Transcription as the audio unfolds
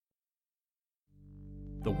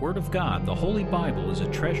The Word of God, the Holy Bible, is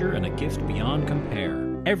a treasure and a gift beyond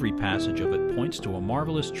compare. Every passage of it points to a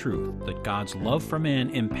marvelous truth that God's love for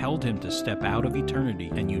man impelled him to step out of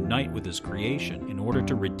eternity and unite with his creation in order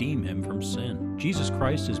to redeem him from sin. Jesus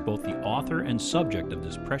Christ is both the author and subject of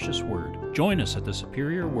this precious Word. Join us at the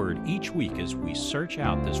Superior Word each week as we search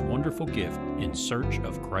out this wonderful gift in search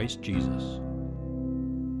of Christ Jesus.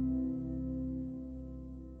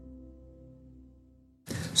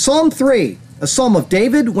 Psalm 3, a psalm of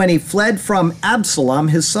David when he fled from Absalom,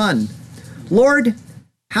 his son. Lord,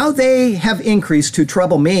 how they have increased to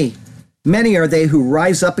trouble me. Many are they who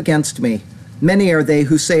rise up against me. Many are they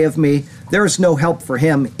who say of me, there is no help for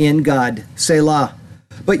him in God. Selah.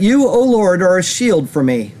 But you, O Lord, are a shield for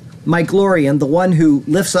me, my glory and the one who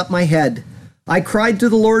lifts up my head. I cried to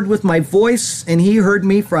the Lord with my voice, and he heard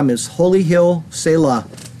me from his holy hill, Selah.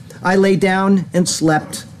 I lay down and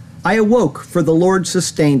slept. I awoke, for the Lord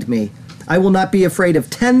sustained me. I will not be afraid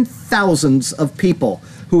of 10,000s of people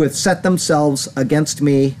who have set themselves against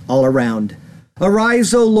me all around.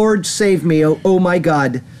 Arise, O Lord, save me, O my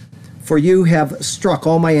God, for you have struck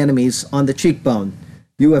all my enemies on the cheekbone.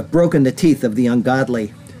 You have broken the teeth of the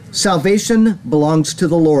ungodly. Salvation belongs to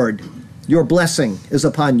the Lord. Your blessing is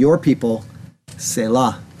upon your people.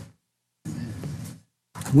 Selah.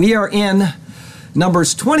 We are in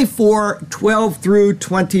Numbers 24, 12 through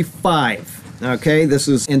 25. Okay, this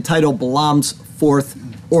is entitled Balaam's Fourth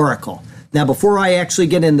Oracle. Now, before I actually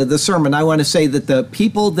get into the sermon, I want to say that the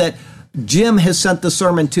people that Jim has sent the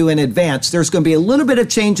sermon to in advance, there's going to be a little bit of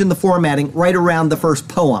change in the formatting right around the first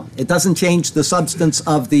poem. It doesn't change the substance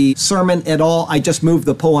of the sermon at all. I just moved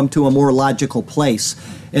the poem to a more logical place.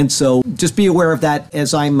 And so just be aware of that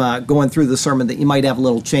as I'm going through the sermon, that you might have a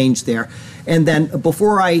little change there. And then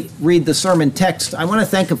before I read the sermon text, I want to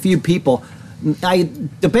thank a few people. I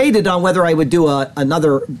debated on whether I would do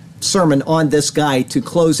another sermon on this guy to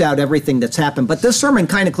close out everything that's happened. But this sermon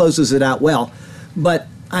kind of closes it out well. But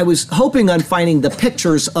I was hoping on finding the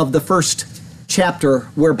pictures of the first chapter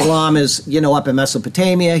where Balaam is, up in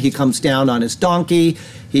Mesopotamia. He comes down on his donkey.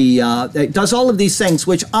 He does all of these things,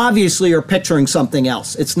 which obviously are picturing something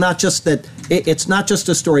else. It's not just that it's not just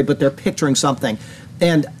a story, but they're picturing something.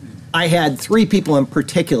 And I had three people in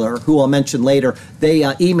particular who I'll mention later. They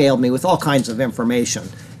emailed me with all kinds of information,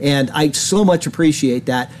 and I so much appreciate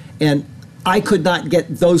that. And I could not get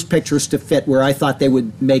those pictures to fit where I thought they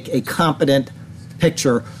would make a competent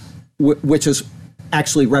picture, which is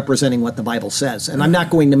actually representing what the Bible says. And I'm not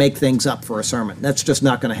going to make things up for a sermon. That's just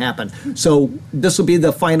not going to happen. So this will be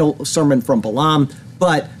the final sermon from Balaam,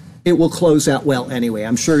 but it will close out well anyway.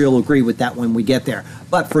 I'm sure you'll agree with that when we get there.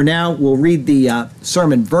 But for now, we'll read the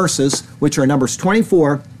sermon verses, which are Numbers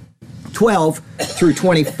 24, 12 through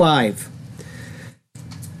 25.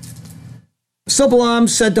 So Balaam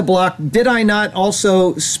said to Balak, did I not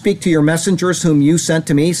also speak to your messengers whom you sent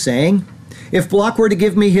to me, saying, if Balak were to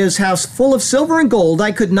give me his house full of silver and gold,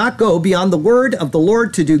 I could not go beyond the word of the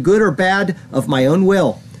Lord to do good or bad of my own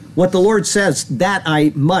will. What the Lord says, that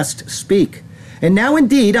I must speak. And now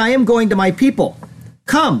indeed I am going to my people.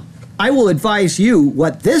 Come, I will advise you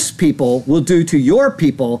what this people will do to your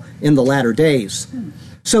people in the latter days.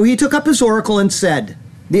 So he took up his oracle and said,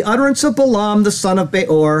 the utterance of Balaam the son of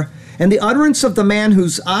Beor, and the utterance of the man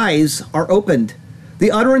whose eyes are opened, the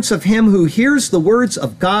utterance of him who hears the words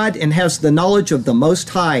of God and has the knowledge of the Most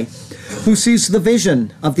High, who sees the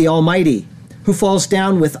vision of the Almighty, who falls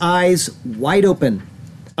down with eyes wide open.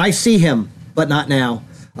 I see him, but not now.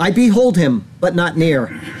 I behold him, but not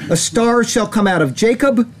near. A star shall come out of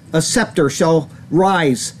Jacob, a scepter shall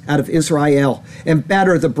rise out of Israel, and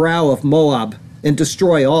batter the brow of Moab, and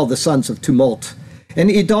destroy all the sons of tumult. And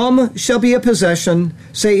Edom shall be a possession,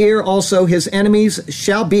 Seir also his enemies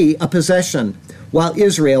shall be a possession, while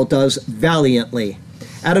Israel does valiantly.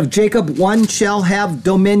 Out of Jacob one shall have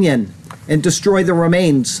dominion, and destroy the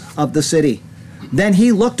remains of the city. Then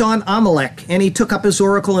he looked on Amalek, and he took up his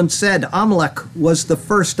oracle and said, Amalek was the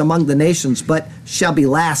first among the nations, but shall be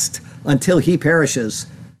last until he perishes.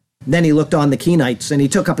 Then he looked on the Kenites, and he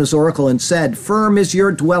took up his oracle and said, firm is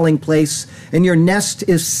your dwelling place, and your nest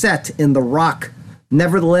is set in the rock.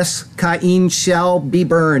 Nevertheless, Cain shall be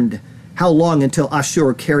burned. How long until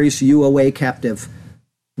Ashur carries you away captive?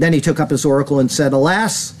 Then he took up his oracle and said,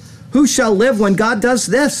 alas, who shall live when God does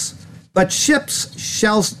this? But ships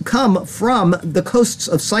shall come from the coasts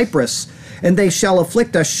of Cyprus, and they shall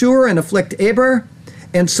afflict Ashur and afflict Eber,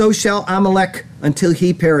 and so shall Amalek until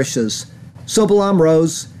he perishes. So Balaam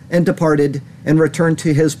rose and departed and returned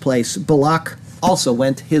to his place. Balak also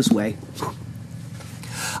went his way.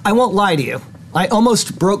 I won't lie to you. I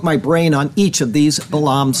almost broke my brain on each of these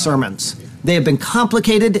Balaam sermons. They have been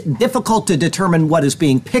complicated, difficult to determine what is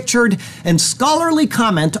being pictured, and scholarly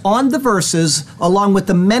comment on the verses, along with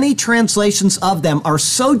the many translations of them, are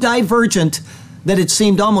so divergent that it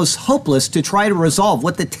seemed almost hopeless to try to resolve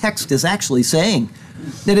what the text is actually saying.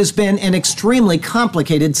 It has been an extremely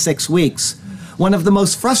complicated 6 weeks. One of the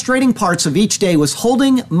most frustrating parts of each day was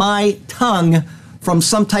holding my tongue from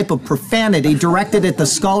some type of profanity directed at the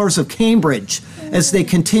scholars of Cambridge as they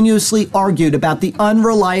continuously argued about the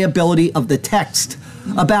unreliability of the text,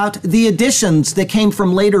 about the additions that came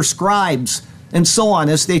from later scribes, and so on,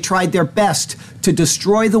 as they tried their best to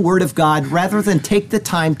destroy the Word of God rather than take the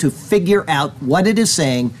time to figure out what it is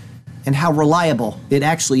saying and how reliable it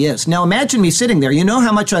actually is. Now imagine me sitting there. You know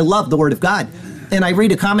how much I love the Word of God. And I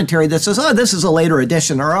read a commentary that says, oh, this is a later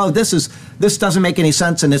edition, or oh, this doesn't make any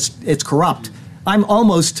sense and it's corrupt. I'm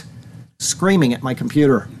almost screaming at my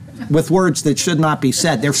computer with words that should not be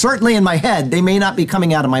said. They're certainly in my head. They may not be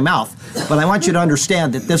coming out of my mouth. But I want you to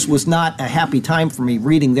understand that this was not a happy time for me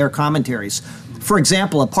reading their commentaries. For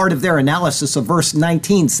example, a part of their analysis of verse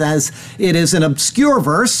 19 says it is an obscure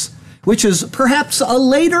verse, which is perhaps a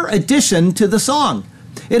later addition to the song.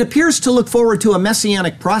 It appears to look forward to a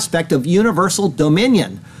messianic prospect of universal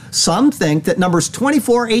dominion. Some think that numbers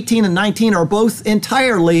 24, 18, and 19 are both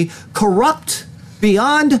entirely corrupt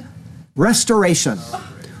beyond restoration.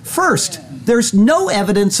 First, there's no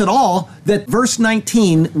evidence at all that verse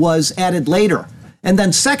 19 was added later. And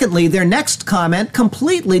then secondly, their next comment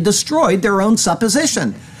completely destroyed their own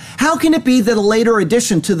supposition. How can it be that a later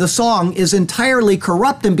addition to the song is entirely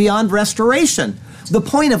corrupt and beyond restoration? The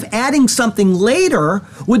point of adding something later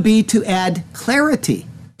would be to add clarity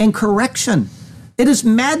and correction. It is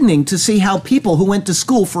maddening to see how people who went to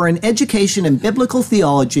school for an education in biblical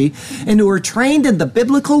theology and who are trained in the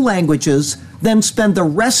biblical languages then spend the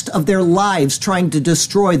rest of their lives trying to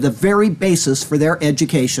destroy the very basis for their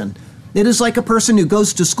education. It is like a person who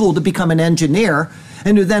goes to school to become an engineer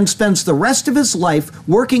and who then spends the rest of his life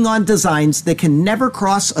working on designs that can never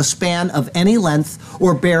cross a span of any length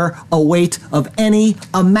or bear a weight of any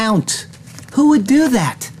amount. Who would do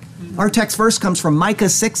that? Our text verse comes from Micah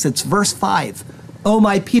 6, it's verse 5. O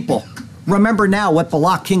my people, remember now what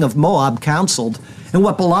Balak, king of Moab, counseled, and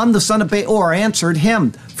what Balaam the son of Beor answered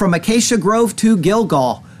him, from Acacia Grove to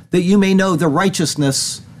Gilgal, that you may know the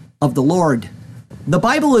righteousness of the Lord. The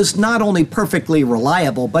Bible is not only perfectly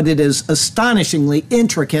reliable, but it is astonishingly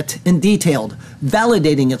intricate and detailed,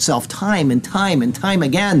 validating itself time and time and time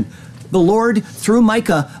again. The Lord, through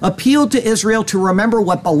Micah, appealed to Israel to remember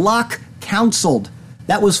what Balak counseled.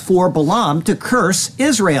 That was for Balaam to curse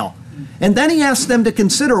Israel. And then he asked them to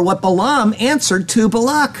consider what Balaam answered to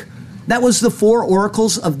Balak. That was the 4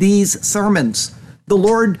 oracles of these sermons. The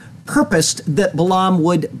Lord purposed that Balaam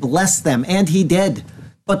would bless them, and he did.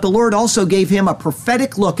 But the Lord also gave him a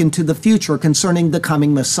prophetic look into the future concerning the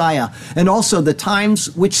coming Messiah, and also the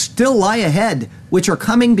times which still lie ahead, which are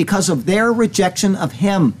coming because of their rejection of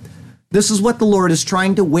him. This is what the Lord is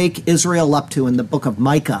trying to wake Israel up to in the book of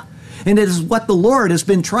Micah. And it is what the Lord has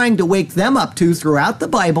been trying to wake them up to throughout the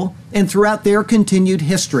Bible and throughout their continued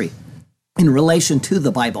history in relation to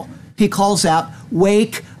the Bible. He calls out,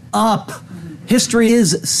 wake up. History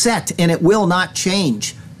is set and it will not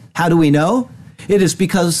change. How do we know? It is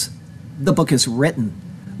because the book is written.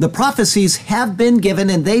 The prophecies have been given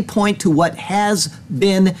and they point to what has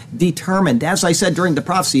been determined. As I said during the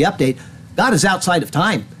prophecy update, God is outside of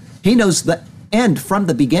time. He knows the end from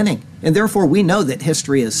the beginning, and therefore we know that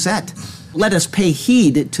history is set. Let us pay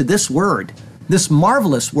heed to this word, this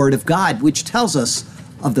marvelous word of God, which tells us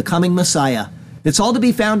of the coming Messiah. It's all to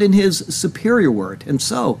be found in his superior word. And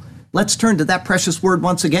so let's turn to that precious word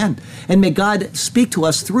once again, and may God speak to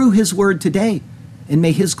us through his word today, and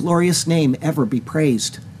may his glorious name ever be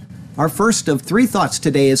praised. Our first of 3 thoughts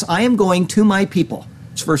today is, I am going to my people.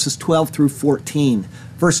 It's verses 12 through 14.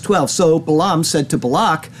 Verse 12, so Balaam said to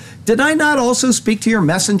Balak, did I not also speak to your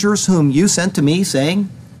messengers whom you sent to me,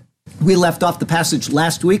 saying? We left off the passage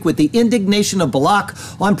last week with the indignation of Balak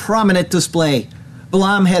on prominent display.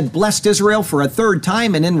 Balaam had blessed Israel for a 3rd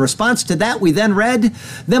time, and in response to that, we then read,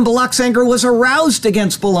 then Balak's anger was aroused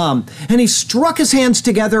against Balaam, and he struck his hands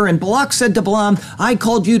together, and Balak said to Balaam, I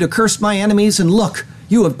called you to curse my enemies, and look,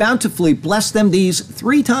 you have bountifully blessed them these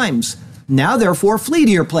 3 times. Now, therefore, flee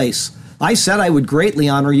to your place. I said I would greatly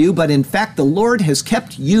honor you, but in fact the Lord has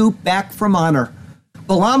kept you back from honor.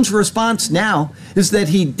 Balaam's response now is that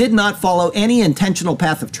he did not follow any intentional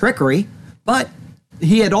path of trickery, but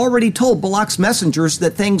he had already told Balak's messengers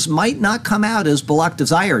that things might not come out as Balak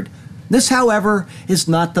desired. This, however, is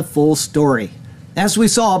not the full story. As we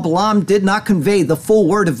saw, Balaam did not convey the full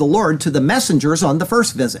word of the Lord to the messengers on the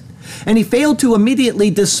first visit, and he failed to immediately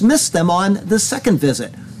dismiss them on the second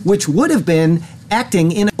visit, which would have been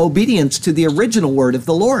acting in obedience to the original word of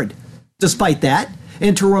the Lord. Despite that,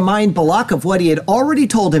 and to remind Balak of what he had already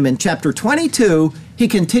told him in chapter 22, he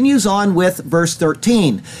continues on with verse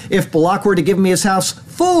 13. If Balak were to give me his house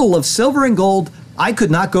full of silver and gold, I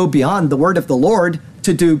could not go beyond the word of the Lord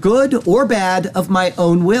to do good or bad of my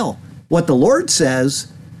own will. What the Lord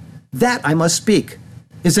says, that I must speak.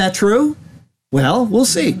 Is that true? Well, we'll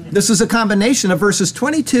see. This is a combination of verses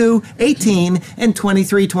 22:18 and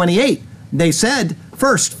 23:28. They said,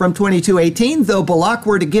 first, from 22:18, though Balak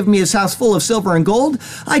were to give me his house full of silver and gold,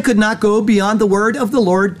 I could not go beyond the word of the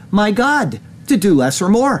Lord my God to do less or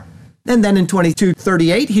more. And then in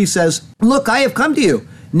 22:38, he says, look, I have come to you.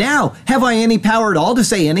 Now, have I any power at all to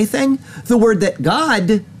say anything? The word that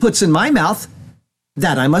God puts in my mouth,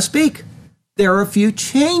 that I must speak. There are a few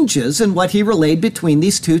changes in what he relayed between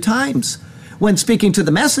these two times. When speaking to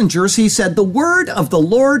the messengers, he said, the word of the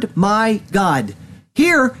Lord my God.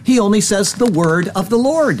 Here, he only says the word of the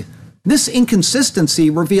Lord. This inconsistency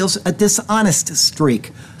reveals a dishonest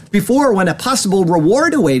streak. Before, when a possible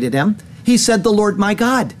reward awaited him, he said the Lord my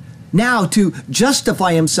God. Now, to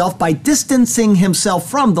justify himself by distancing himself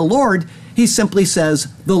from the Lord, he simply says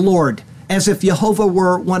the Lord, as if Jehovah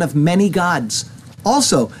were one of many gods.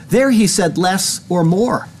 Also, there he said less or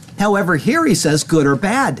more. However, here he says good or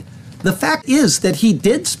bad. The fact is that he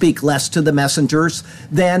did speak less to the messengers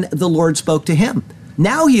than the Lord spoke to him.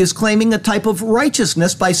 Now he is claiming a type of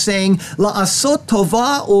righteousness by saying, la'asot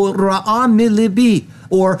tova or ra'a milibi,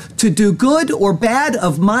 or to do good or bad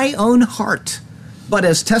of my own heart. But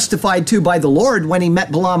as testified to by the Lord when he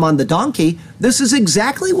met Balaam on the donkey, this is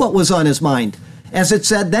exactly what was on his mind. As it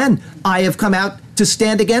said then, I have come out to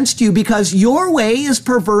stand against you because your way is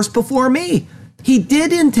perverse before me. He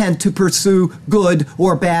did intend to pursue good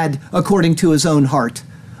or bad according to his own heart.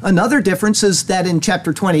 Another difference is that in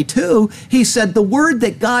chapter 22, he said, the word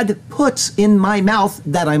that God puts in my mouth,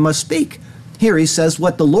 that I must speak. Here he says,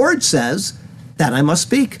 what the Lord says, that I must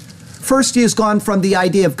speak. First, he has gone from the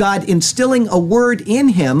idea of God instilling a word in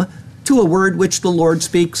him to a word which the Lord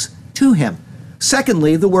speaks to him.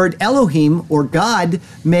 Secondly, the word Elohim, or God,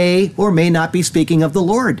 may or may not be speaking of the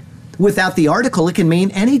Lord. Without the article, it can mean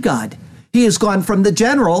any God. He has gone from the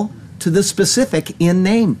general to the specific in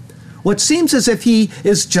name. What seems as if he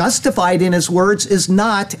is justified in his words is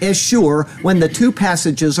not as sure when the two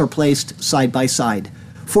passages are placed side by side.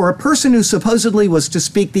 For a person who supposedly was to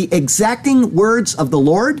speak the exacting words of the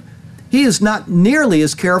Lord, he is not nearly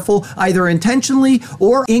as careful, either intentionally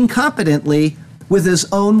or incompetently, with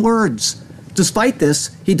his own words. Despite this,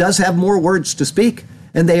 he does have more words to speak,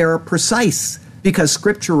 and they are precise because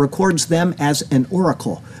Scripture records them as an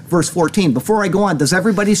oracle. Verse 14, before I go on, does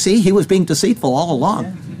everybody see he was being deceitful all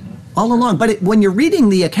along? All along. But when you're reading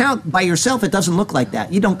the account by yourself, it doesn't look like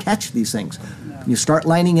that. You don't catch these things. You start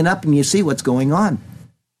lining it up and you see what's going on.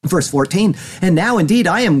 Verse 14, and now indeed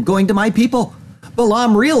I am going to my people.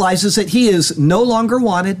 Balaam realizes that he is no longer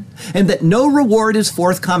wanted and that no reward is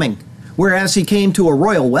forthcoming. Whereas he came to a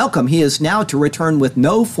royal welcome, he is now to return with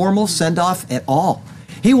no formal send-off at all.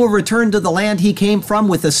 He will return to the land he came from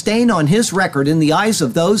with a stain on his record in the eyes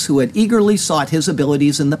of those who had eagerly sought his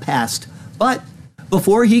abilities in the past. But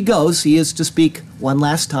before he goes, he is to speak one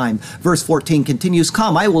last time. Verse 14 continues,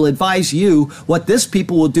 come, I will advise you what this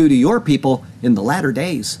people will do to your people in the latter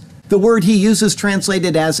days. The word he uses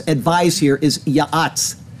translated as advise here is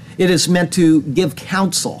ya'atz. It is meant to give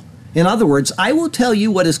counsel. In other words, I will tell you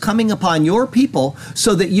what is coming upon your people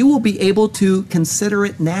so that you will be able to consider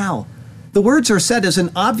it now. The words are said as an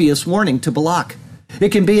obvious warning to Balak.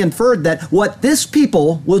 It can be inferred that what this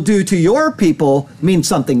people will do to your people means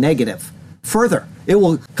something negative. Further, it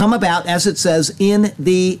will come about, as it says, in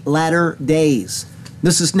the latter days.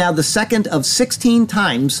 This is now the second of 16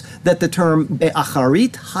 times that the term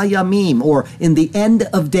be'acharit hayamim, or in the end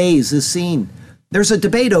of days, is seen. There's a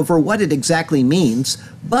debate over what it exactly means,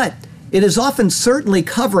 but it is often certainly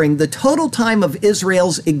covering the total time of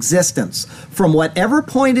Israel's existence, from whatever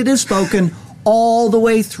point it is spoken all the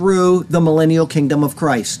way through the millennial kingdom of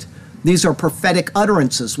Christ. These are prophetic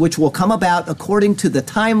utterances which will come about according to the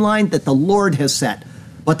timeline that the Lord has set.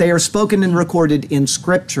 But they are spoken and recorded in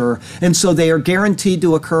Scripture, and so they are guaranteed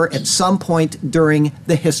to occur at some point during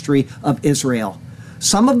the history of Israel.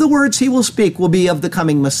 Some of the words he will speak will be of the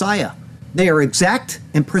coming Messiah. They are exact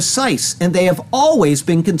and precise, and they have always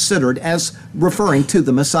been considered as referring to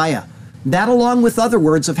the Messiah. That, along with other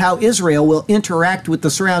words of how Israel will interact with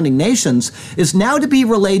the surrounding nations, is now to be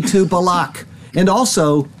relayed to Balak, and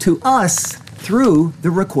also to us through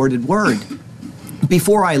the recorded word.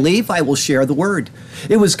 Before I leave, I will share the word.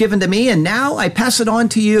 It was given to me, and now I pass it on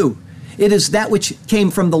to you. It is that which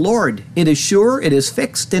came from the Lord. It is sure, it is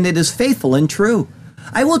fixed, and it is faithful and true.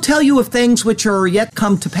 I will tell you of things which are yet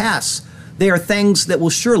come to pass. They are things that will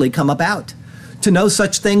surely come about. To know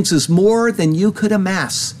such things is more than you could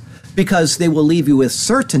amass, because they will leave you with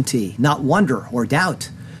certainty, not wonder or doubt.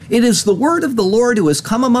 It is the word of the Lord who has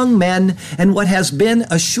come among men, and what has been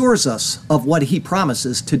assures us of what he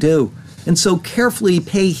promises to do. And so carefully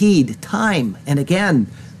pay heed time and again,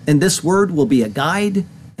 and this word will be a guide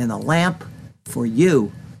and a lamp for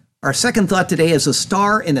you. Our second thought today is a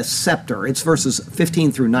star and a scepter. It's verses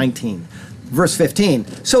 15 through 19. Verse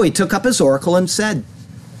 15, so he took up his oracle and said,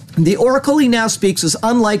 the oracle he now speaks is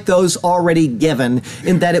unlike those already given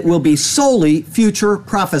in that it will be solely future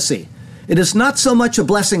prophecy. It is not so much a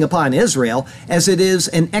blessing upon Israel as it is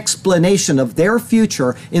an explanation of their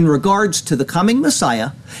future in regards to the coming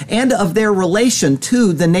Messiah and of their relation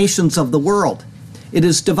to the nations of the world. It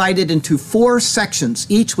is divided into 4 sections,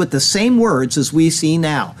 each with the same words as we see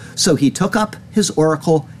now. So he took up his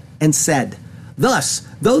oracle and said, thus,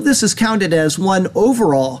 though this is counted as one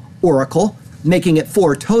overall oracle, making it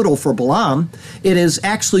 4 total for Balaam, it is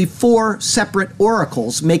actually 4 separate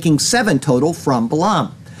oracles, making 7 total from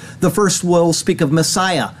Balaam. The first will speak of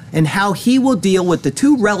Messiah and how he will deal with the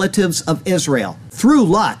 2 relatives of Israel through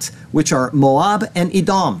Lot, which are Moab and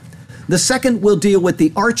Edom. The second will deal with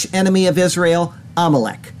the arch enemy of Israel,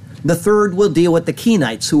 Amalek. The third will deal with the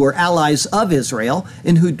Kenites, who were allies of Israel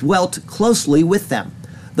and who dwelt closely with them.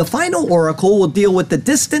 The final oracle will deal with the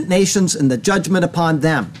distant nations and the judgment upon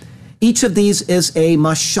them. Each of these is a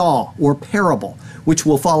mashal, or parable, which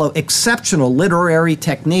will follow exceptional literary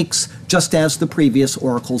techniques, just as the previous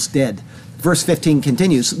oracles did. Verse 15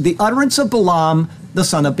 continues, the utterance of Balaam, the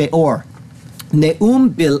son of Beor. Neum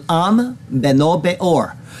Bilam beno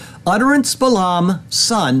Beor. Utterance Balaam,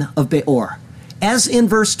 son of Beor. As in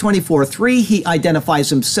verse 24:3, he identifies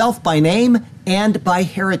himself by name and by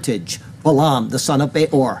heritage. Balaam, the son of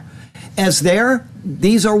Beor. As there,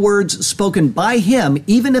 these are words spoken by him,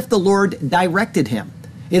 even if the Lord directed him.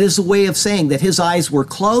 It is a way of saying that his eyes were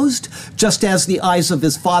closed, just as the eyes of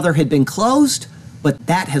his father had been closed, but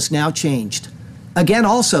that has now changed. Again,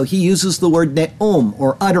 also, he uses the word ne'om,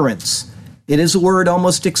 or utterance. It is a word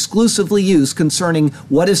almost exclusively used concerning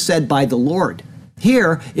what is said by the Lord.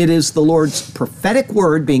 Here, it is the Lord's prophetic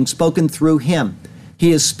word being spoken through him.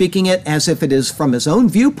 He is speaking it as if it is from his own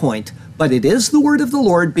viewpoint, but it is the word of the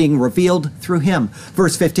Lord being revealed through him.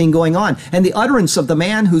 Verse 15 going on, and the utterance of the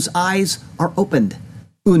man whose eyes are opened.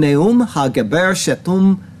 Uneum ha-geber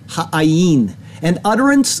shetum ha'ayin. And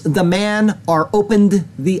utterance, the man are opened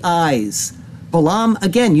the eyes. Balaam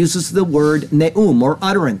again uses the word neum, or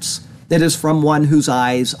utterance, that is from one whose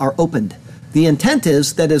eyes are opened. The intent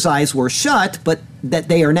is that his eyes were shut, but that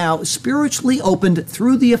they are now spiritually opened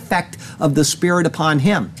through the effect of the Spirit upon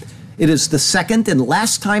him. It is the second and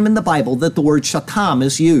last time in the Bible that the word shatam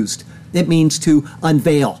is used. It means to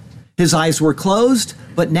unveil. His eyes were closed,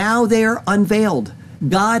 but now they are unveiled.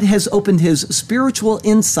 God has opened his spiritual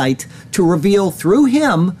insight to reveal through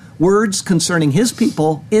him words concerning his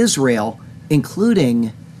people, Israel,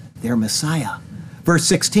 including their Messiah. Verse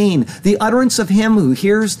 16, the utterance of him who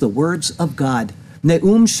hears the words of God.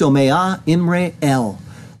 Neum shomea imre el.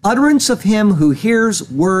 Utterance of him who hears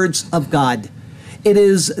words of God. It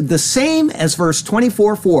is the same as verse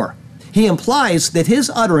 24:4. He implies that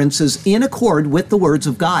his utterance is in accord with the words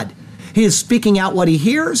of God. He is speaking out what he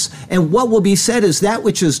hears, and what will be said is that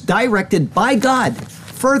which is directed by God.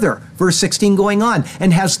 Further, verse 16 going on,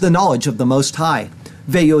 and has the knowledge of the Most High.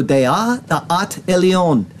 Veyodea da'at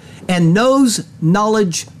elion, and knows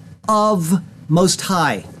knowledge of Most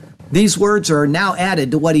High. These words are now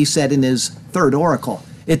added to what he said in his third oracle.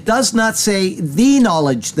 It does not say the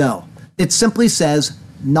knowledge, though. It simply says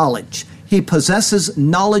knowledge. He possesses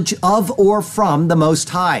knowledge of or from the Most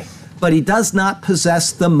High, but he does not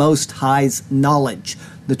possess the Most High's knowledge.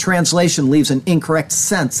 The translation leaves an incorrect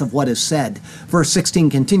sense of what is said. Verse 16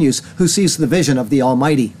 continues, who sees the vision of the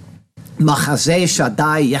Almighty. Machazeh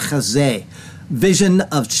Shaddai Yechazeh. Vision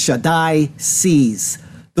of Shaddai sees.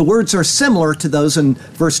 The words are similar to those in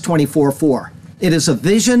verse 24:4. It is a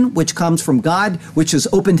vision which comes from God, which has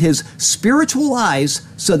opened his spiritual eyes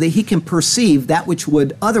so that he can perceive that which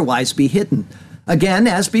would otherwise be hidden. Again,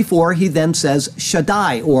 as before, he then says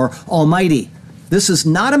Shaddai, or Almighty. This is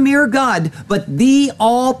not a mere God, but the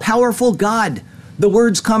all-powerful God. The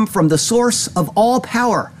words come from the source of all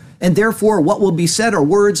power, and therefore what will be said are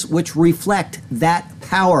words which reflect that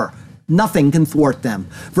power. Nothing can thwart them.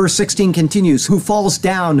 Verse 16 continues, who falls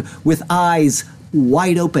down with eyes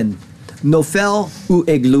wide open. Nofel u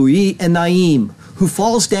eglui enayim, who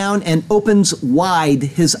falls down and opens wide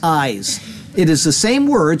his eyes. It is the same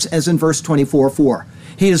words as in verse 24:4.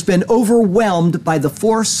 He has been overwhelmed by the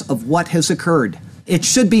force of what has occurred. It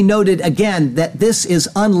should be noted again that this is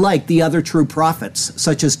unlike the other true prophets,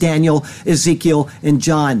 such as Daniel, Ezekiel, and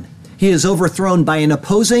John. He is overthrown by an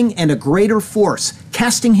opposing and a greater force,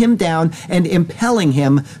 casting him down and impelling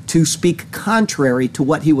him to speak contrary to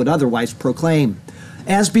what he would otherwise proclaim.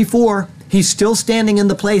 As before, he's still standing in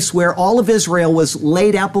the place where all of Israel was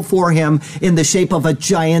laid out before him in the shape of a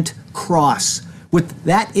giant cross. With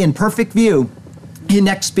that in perfect view, he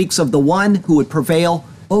next speaks of the one who would prevail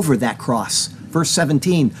over that cross. Verse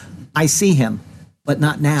 17, I see him, but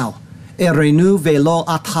not now. Erenu velo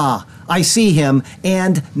ata. I see him,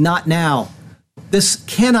 and not now. This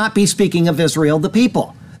cannot be speaking of Israel, the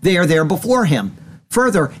people. They are there before him.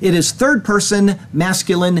 Further, it is third person,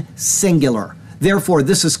 masculine, singular. Therefore,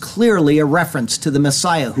 this is clearly a reference to the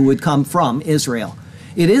Messiah who would come from Israel.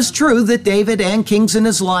 It is true that David and kings in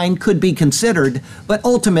his line could be considered, but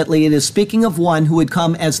ultimately it is speaking of one who would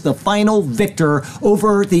come as the final victor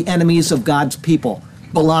over the enemies of God's people.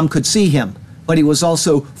 Balaam could see him, but he was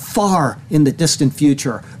also far in the distant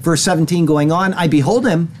future. Verse 17 going on, I behold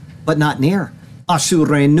him, but not near.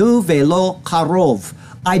 Ashurenu velo karov.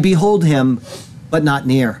 I behold him, but not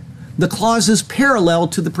near. The clause is parallel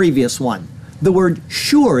to the previous one. The word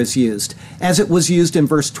sure is used, as it was used in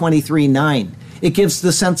verse 23:9. It gives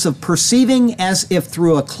the sense of perceiving as if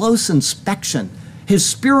through a close inspection. His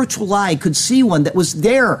spiritual eye could see one that was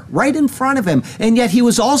there, right in front of him, and yet he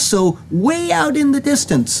was also way out in the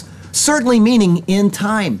distance, certainly meaning in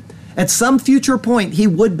time. At some future point, he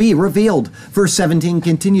would be revealed. Verse 17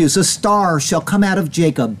 continues, a star shall come out of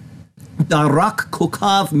Jacob. Darak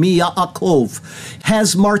kokav mi Yaakov.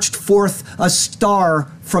 Has marched forth a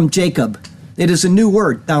star from Jacob. It is a new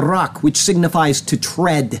word, darak, which signifies to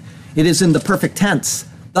tread. It is in the perfect tense.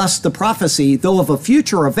 Thus, the prophecy, though of a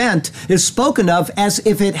future event, is spoken of as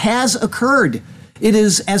if it has occurred. It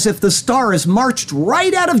is as if the star is marched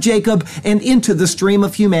right out of Jacob and into the stream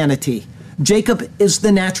of humanity. Jacob is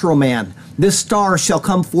the natural man. This star shall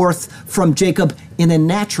come forth from Jacob in a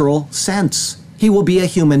natural sense. He will be a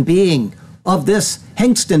human being. Of this,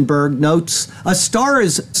 Hengstenberg notes, a star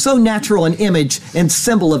is so natural an image and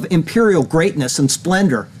symbol of imperial greatness and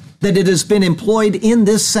splendor that it has been employed in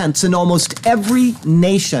this sense in almost every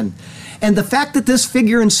nation. And the fact that this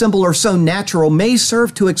figure and symbol are so natural may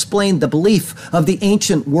serve to explain the belief of the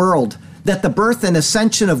ancient world that the birth and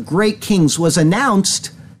ascension of great kings was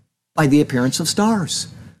announced by the appearance of stars.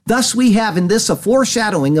 Thus we have in this a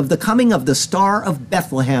foreshadowing of the coming of the Star of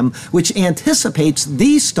Bethlehem, which anticipates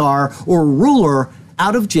the star or ruler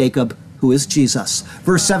out of Jacob, who is Jesus.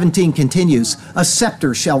 Verse 17 continues, a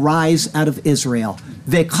scepter shall rise out of Israel.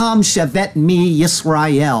 Vekam shevet mi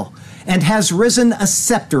Yisrael. And has risen a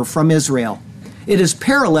scepter from Israel. It is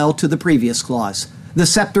parallel to the previous clause. The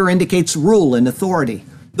scepter indicates rule and authority.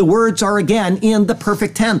 The words are again in the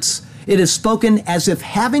perfect tense. It is spoken as if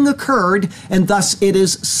having occurred, and thus it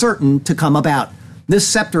is certain to come about. This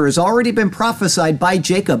scepter has already been prophesied by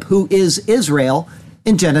Jacob, who is Israel,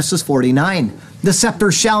 in Genesis 49. The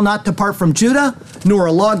scepter shall not depart from Judah, nor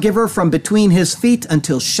a lawgiver from between his feet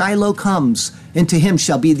until Shiloh comes, and to him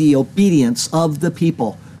shall be the obedience of the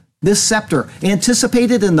people. This scepter,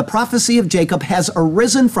 anticipated in the prophecy of Jacob, has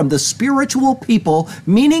arisen from the spiritual people,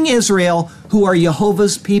 meaning Israel, who are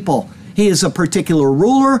Jehovah's people. He is a particular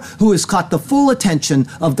ruler who has caught the full attention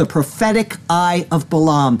of the prophetic eye of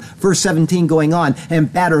Balaam. Verse 17 going on,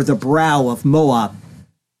 and batter the brow of Moab.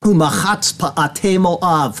 Umachatz pa'ate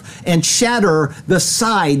Moab, and shatter the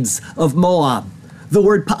sides of Moab. The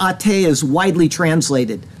word pa'ate is widely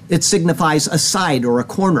translated. It signifies a side or a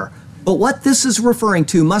corner. But what this is referring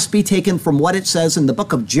to must be taken from what it says in the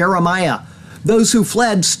book of Jeremiah. Those who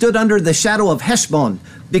fled stood under the shadow of Heshbon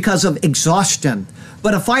because of exhaustion.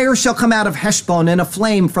 But a fire shall come out of Heshbon and a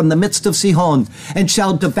flame from the midst of Sihon, and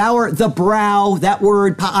shall devour the brow, that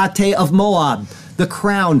word pa'ate, of Moab, the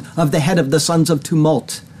crown of the head of the sons of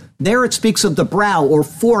tumult. There it speaks of the brow or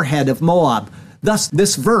forehead of Moab. Thus,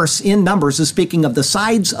 this verse in Numbers is speaking of the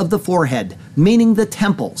sides of the forehead, meaning the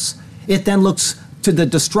temples. It then looks to the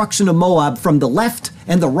destruction of Moab from the left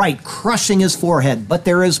and the right, crushing his forehead. But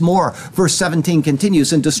there is more. Verse 17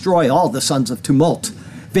 continues, and destroy all the sons of tumult.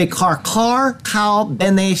 Vekarkar kal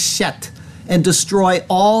bene shet, and destroy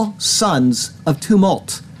all sons of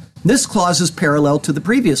tumult. This clause is parallel to the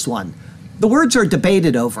previous one. The words are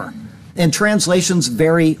debated over, and translations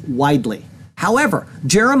vary widely. However,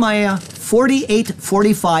 Jeremiah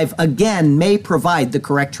 48:45 again may provide the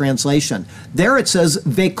correct translation. There it says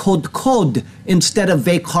vekodkod instead of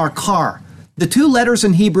vekarkar. The two letters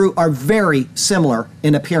in Hebrew are very similar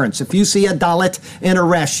in appearance. If you see a dalet and a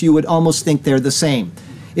resh, you would almost think they're the same.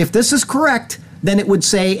 If this is correct, then it would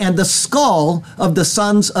say, and the skull of the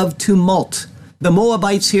sons of tumult. The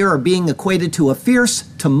Moabites here are being equated to a fierce,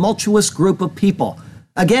 tumultuous group of people.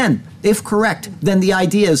 Again, if correct, then the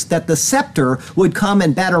idea is that the scepter would come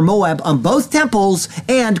and batter Moab on both temples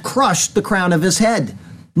and crush the crown of his head.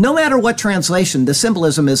 No matter what translation, the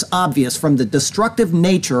symbolism is obvious from the destructive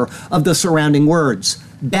nature of the surrounding words.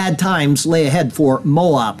 Bad times lay ahead for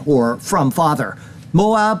Moab, or from father.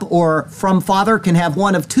 Moab, or from father, can have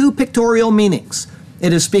one of two pictorial meanings.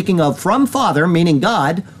 It is speaking of from father, meaning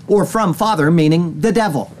God, or from father, meaning the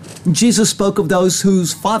devil. Jesus spoke of those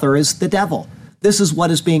whose father is the devil. This is what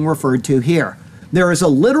is being referred to here. There is a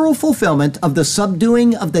literal fulfillment of the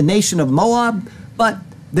subduing of the nation of Moab, but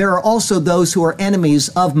there are also those who are enemies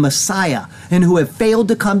of Messiah and who have failed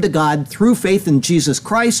to come to God through faith in Jesus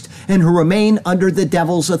Christ and who remain under the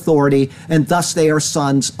devil's authority, and thus they are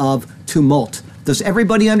sons of tumult. Does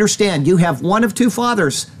everybody understand? You have one of two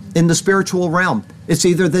fathers in the spiritual realm. It's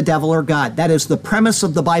either the devil or God. That is the premise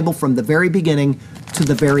of the Bible from the very beginning to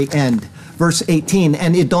the very end. Verse 18,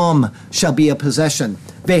 and Edom shall be a possession.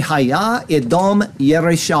 Vehaya Edom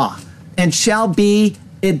Yeresha, and shall be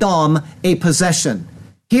Edom a possession.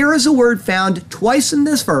 Here is a word found twice in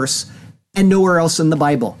this verse and nowhere else in the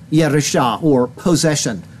Bible, Yeresha, or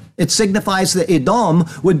possession. It signifies that Edom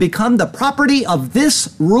would become the property of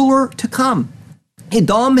this ruler to come.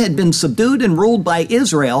 Edom had been subdued and ruled by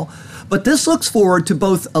Israel, but this looks forward to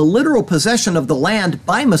both a literal possession of the land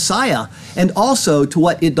by Messiah and also to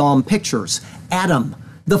what Edom pictures, Adam,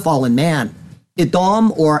 the fallen man.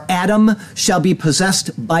 Edom, or Adam, shall be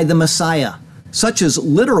possessed by the Messiah. Such is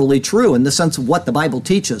literally true in the sense of what the Bible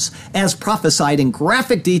teaches, as prophesied in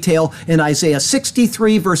graphic detail in Isaiah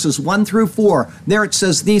 63, verses 1 through 4. There it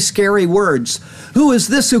says these scary words, "Who is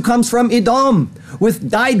this who comes from Edom, with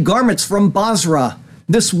dyed garments from Basra?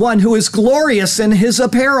 This one who is glorious in his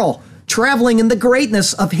apparel, traveling in the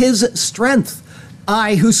greatness of his strength.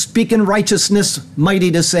 I who speak in righteousness, mighty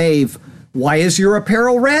to save. Why is your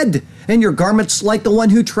apparel red, and your garments like the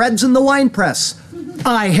one who treads in the winepress?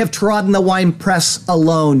 I have trodden the winepress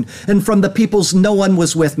alone, and from the peoples no one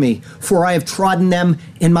was with me, for I have trodden them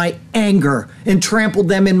in my anger and trampled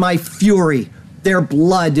them in my fury. Their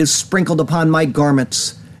blood is sprinkled upon my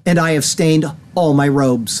garments, and I have stained all my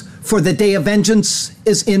robes. For the day of vengeance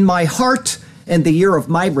is in my heart, and the year of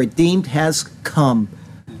my redeemed has come."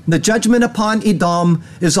 The judgment upon Edom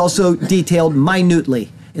is also detailed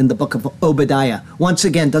minutely in the book of Obadiah. Once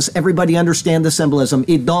again, does everybody understand the symbolism?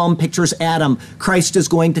 Edom pictures Adam. Christ is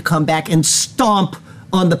going to come back and stomp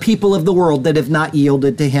on the people of the world that have not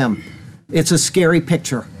yielded to him. It's a scary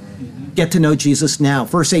picture. Get to know Jesus now.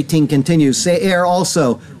 Verse 18 continues, Seir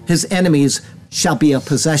also, his enemies, shall be a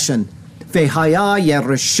possession. Vehaya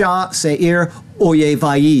Yeresha Seir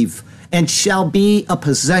Oyevayiv, and shall be a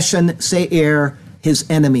possession, Seir, his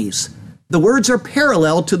enemies. The words are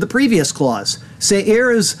parallel to the previous clause.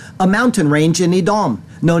 Seir is a mountain range in Edom,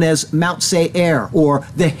 known as Mount Seir, or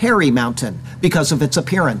the hairy mountain, because of its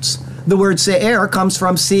appearance. The word Seir comes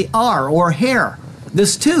from Seir, or hair.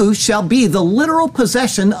 This too shall be the literal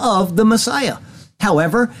possession of the Messiah.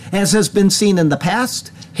 However, as has been seen in the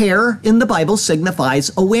past, hair in the Bible signifies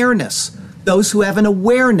awareness. Those who have an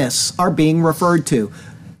awareness are being referred to.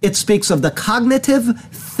 It speaks of the cognitive,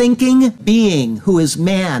 thinking being who is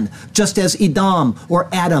man, just as Edom, or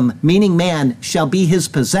Adam, meaning man, shall be his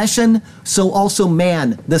possession, so also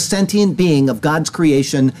man, the sentient being of God's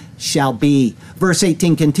creation, shall be. Verse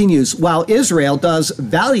 18 continues, while Israel does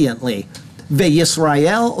valiantly,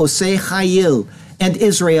 Ve'Yisrael oseh chayil, and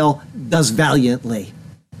Israel does valiantly.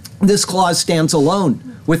 This clause stands alone,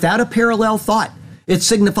 without a parallel thought. It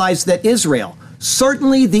signifies that Israel,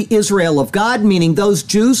 certainly the Israel of God, meaning those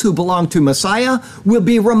Jews who belong to Messiah, will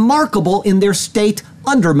be remarkable in their state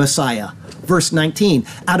under Messiah. Verse 19,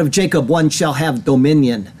 out of Jacob one shall have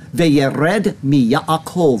dominion, veyered mi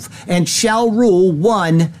Yaakov, and shall rule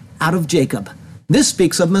one out of Jacob. This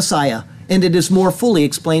speaks of Messiah, and it is more fully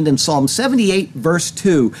explained in Psalm 78, verse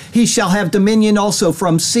 2. He shall have dominion also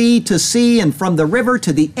from sea to sea and from the river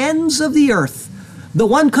to the ends of the earth. The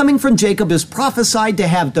one coming from Jacob is prophesied to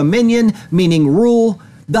have dominion, meaning rule.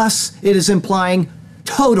 Thus, it is implying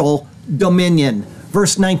total dominion.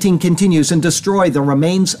 Verse 19 continues, and destroy the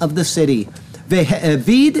remains of the city.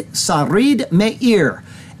 Ve'evid sarid me'ir,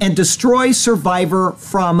 and destroy survivor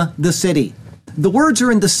from the city. The words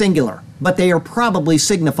are in the singular, but they are probably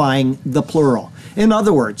signifying the plural. In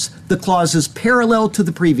other words, the clause is parallel to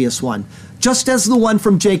the previous one. Just as the one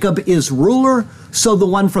from Jacob is ruler, so the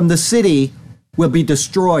one from the city will be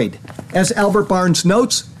destroyed. As Albert Barnes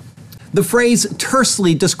notes, the phrase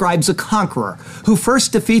tersely describes a conqueror who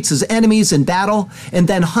first defeats his enemies in battle and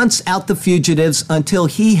then hunts out the fugitives until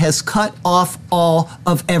he has cut off all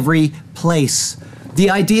of every place. The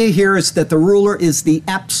idea here is that the ruler is the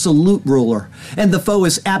absolute ruler and the foe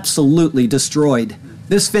is absolutely destroyed.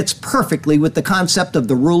 This fits perfectly with the concept of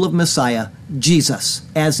the rule of Messiah, Jesus,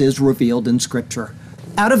 as is revealed in Scripture.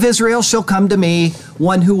 Out of Israel shall come to me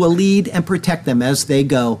one who will lead and protect them as they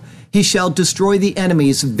go. He shall destroy the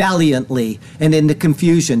enemies valiantly, and into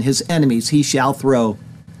confusion his enemies he shall throw.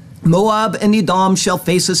 Moab and Edom shall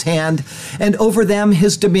face his hand, and over them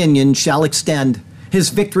his dominion shall extend. His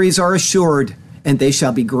victories are assured, and they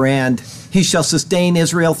shall be grand. He shall sustain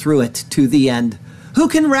Israel through it to the end. Who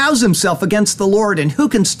can rouse himself against the Lord, and who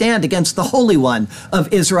can stand against the Holy One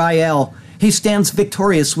of Israel? He stands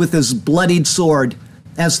victorious with his bloodied sword,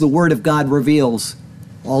 as the Word of God reveals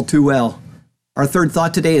all too well. Our third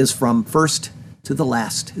thought today is from first to the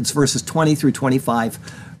last. It's verses 20 through 25.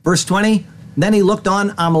 Verse 20, then he looked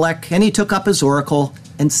on Amalek, and he took up his oracle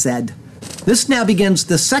and said. This now begins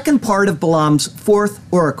the second part of Balaam's fourth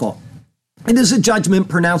oracle. It is a judgment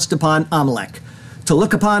pronounced upon Amalek. To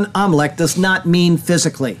look upon Amalek does not mean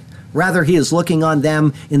physically. Rather, he is looking on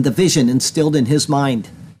them in the vision instilled in his mind.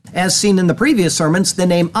 As seen in the previous sermons, the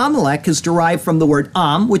name Amalek is derived from the word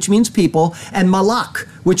Am, which means people, and Malak,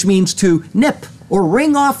 which means to nip or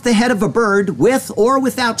wring off the head of a bird with or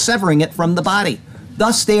without severing it from the body.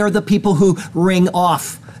 Thus, they are the people who wring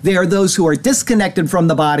off. They are those who are disconnected from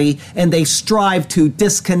the body, and they strive to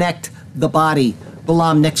disconnect the body.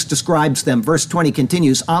 Balaam next describes them. Verse 20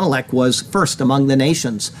 continues, Amalek was first among the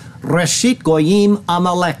nations. Reshit Goyim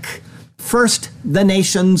Amalek. First the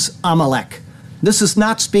nations Amalek. This is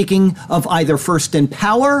not speaking of either first in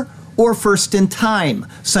power or first in time,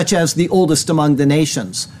 such as the oldest among the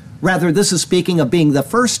nations. Rather, this is speaking of being the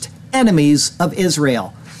first enemies of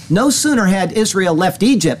Israel. No sooner had Israel left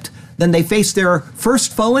Egypt than they faced their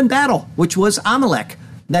first foe in battle, which was Amalek.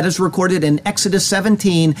 That is recorded in Exodus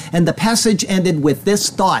 17, and the passage ended with this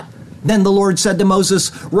thought. Then the Lord said to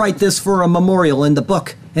Moses, write this for a memorial in the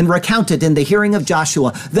book, and recount it in the hearing of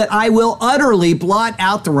Joshua, that I will utterly blot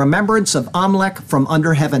out the remembrance of Amalek from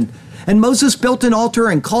under heaven. And Moses built an altar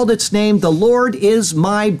and called its name, The Lord is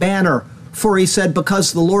my banner. For he said,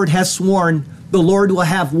 because the Lord has sworn, the Lord will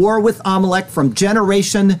have war with Amalek from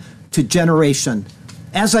generation to generation.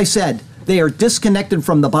 As I said, they are disconnected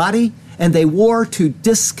from the body, and they war to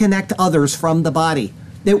disconnect others from the body.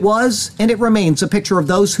 It was, and it remains, a picture of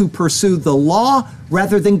those who pursue the law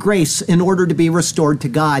rather than grace in order to be restored to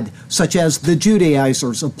God, such as the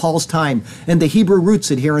Judaizers of Paul's time and the Hebrew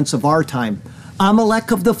roots adherents of our time.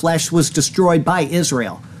 Amalek of the flesh was destroyed by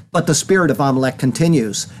Israel, but the spirit of Amalek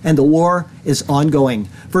continues, and the war is ongoing.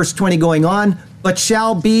 Verse 20 going on, but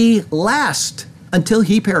shall be last until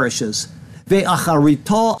he perishes.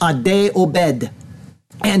 Ve'acharito ade obed.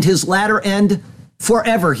 And his latter end,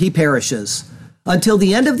 forever he perishes. Until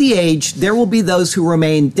the end of the age, there will be those who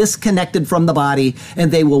remain disconnected from the body,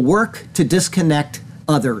 and they will work to disconnect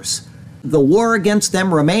others. The war against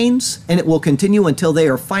them remains, and it will continue until they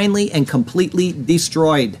are finally and completely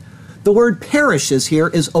destroyed. The word perishes here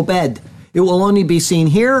is obed. It will only be seen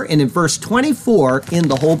here and in verse 24 in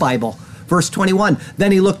the whole Bible. Verse 21,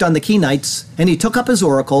 then he looked on the Kenites, and he took up his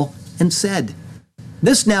oracle and said.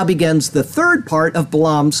 This now begins the third part of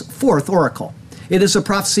Balaam's fourth oracle. It is a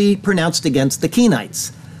prophecy pronounced against the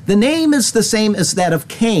Kenites. The name is the same as that of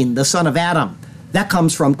Cain, the son of Adam. That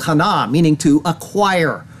comes from kana, meaning to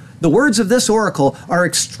acquire. The words of this oracle are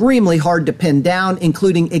extremely hard to pin down,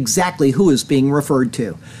 including exactly who is being referred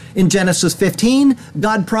to. In Genesis 15,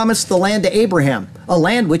 God promised the land to Abraham, a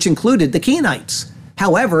land which included the Kenites.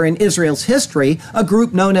 However, in Israel's history, a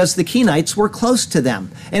group known as the Kenites were close to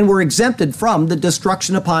them and were exempted from the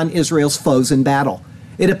destruction upon Israel's foes in battle.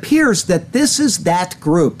 It appears that this is that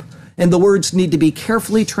group, and the words need to be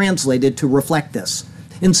carefully translated to reflect this.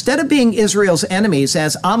 Instead of being Israel's enemies,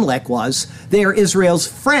 as Amalek was, they are Israel's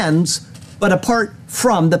friends, but apart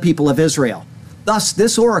from the people of Israel. Thus,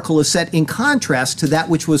 this oracle is set in contrast to that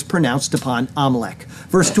which was pronounced upon Amalek.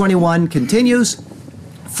 Verse 21 continues,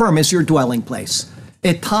 firm is your dwelling place.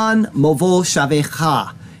 Etan movo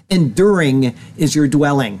shavecha, enduring is your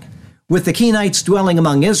dwelling. With the Kenites dwelling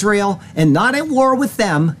among Israel and not at war with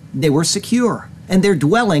them, they were secure, and their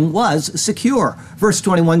dwelling was secure. Verse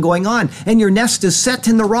 21 going on, and your nest is set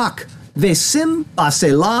in the rock, vesim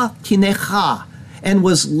basela kinecha, and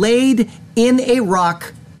was laid in a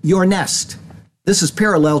rock your nest. This is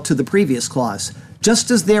parallel to the previous clause.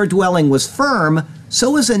 Just as their dwelling was firm,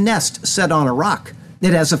 so is a nest set on a rock.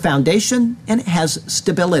 It has a foundation and it has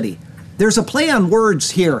stability. There's a play on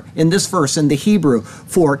words here in this verse in the Hebrew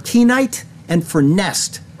for Kenite and for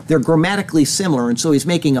nest. They're grammatically similar, and so he's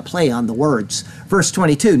making a play on the words. Verse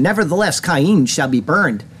 22, nevertheless, Cain shall be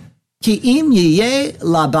burned. Ki im yeh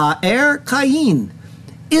laba'er Cain.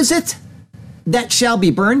 Is it that shall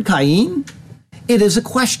be burned, Cain? It is a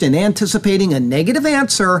question anticipating a negative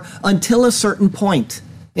answer until a certain point.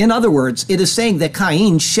 In other words, it is saying that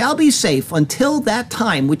Cain shall be safe until that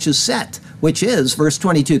time which is set, which is, verse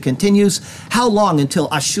 22 continues, how long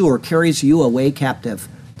until Ashur carries you away captive?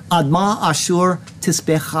 Adma Ashur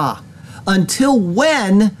tispecha. Until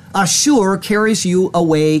when Ashur carries you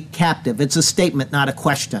away captive. It's a statement, not a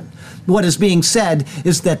question. What is being said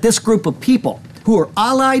is that this group of people who are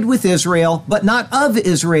allied with Israel, but not of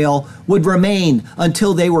Israel, would remain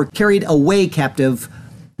until they were carried away captive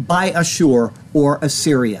by Ashur or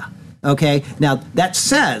Assyria. Okay, now that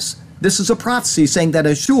says, this is a prophecy saying that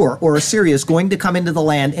Ashur or Assyria is going to come into the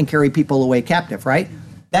land and carry people away captive, right?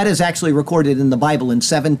 That is actually recorded in the Bible in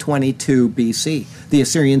 722 BC. The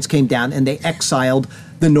Assyrians came down and they exiled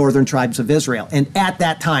the northern tribes of Israel. And at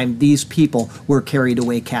that time, these people were carried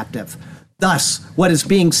away captive. Thus, what is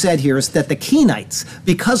being said here is that the Kenites,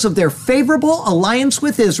 because of their favorable alliance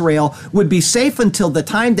with Israel, would be safe until the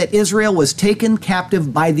time that Israel was taken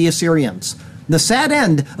captive by the Assyrians. The sad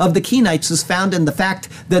end of the Kenites is found in the fact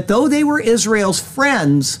that though they were Israel's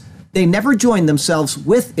friends, they never joined themselves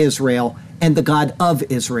with Israel and the God of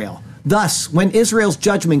Israel. Thus, when Israel's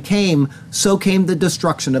judgment came, so came the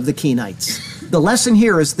destruction of the Kenites. The lesson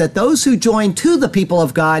here is that those who join to the people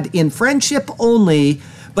of God in friendship only,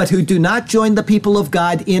 but who do not join the people of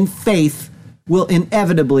God in faith, will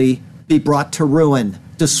inevitably be brought to ruin,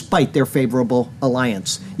 despite their favorable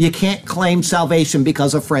alliance. You can't claim salvation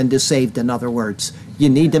because a friend is saved, in other words. You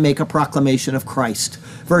need to make a proclamation of Christ.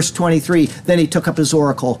 Verse 23, then he took up his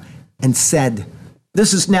oracle and said,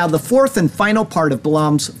 this is now the fourth and final part of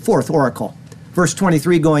Balaam's fourth oracle. Verse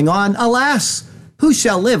 23 going on, alas, who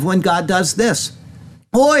shall live when God does this?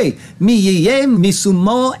 Oi, mi yeh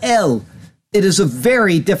misumo el. It is a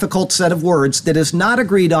very difficult set of words that is not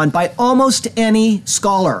agreed on by almost any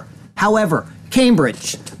scholar. However,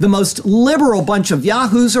 Cambridge, the most liberal bunch of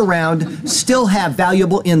yahoos around, still have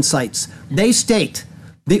valuable insights. They state,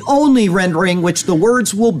 the only rendering which the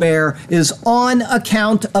words will bear is on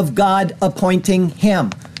account of God appointing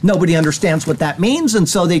him. Nobody understands what that means, and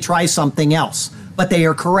so they try something else. But they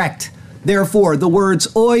are correct. Therefore, the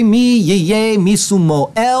words oi mi yeh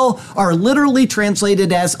misumo el are literally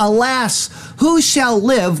translated as, alas, who shall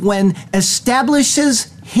live when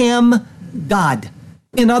establishes him God?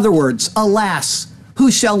 In other words, alas,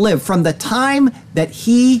 who shall live from the time that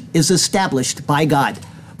he is established by God?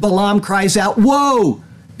 Balaam cries out, woe,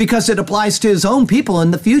 because it applies to his own people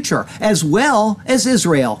in the future, as well as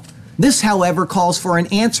Israel. This, however, calls for an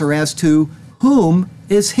answer as to whom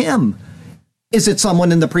is him. Is it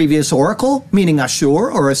someone in the previous oracle, meaning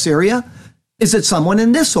Ashur or Assyria? Is it someone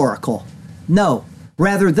in this oracle? No.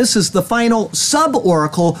 Rather, this is the final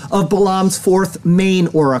sub-oracle of Balaam's fourth main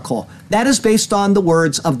oracle. That is based on the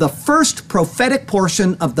words of the first prophetic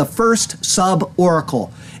portion of the first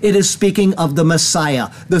sub-oracle. It is speaking of the Messiah,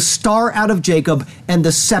 the star out of Jacob and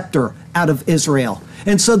the scepter out of Israel.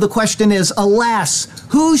 And so the question is, alas,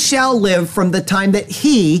 who shall live from the time that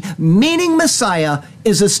he, meaning Messiah,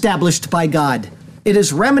 is established by God? It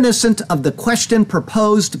is reminiscent of the question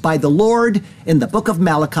proposed by the Lord in the book of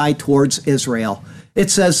Malachi towards Israel. It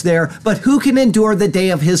says there, but who can endure the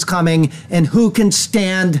day of his coming, and who can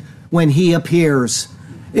stand when he appears?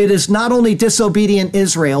 It is not only disobedient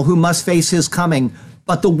Israel who must face his coming,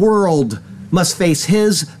 but the world must face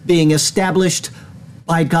his being established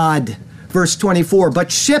by God. Verse 24, but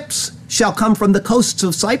ships shall come from the coasts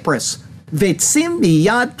of Cyprus, Vetzim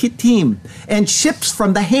miyad Kittim, and ships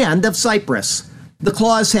from the hand of Cyprus. The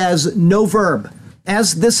clause has no verb.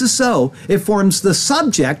 As this is so, it forms the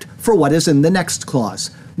subject for what is in the next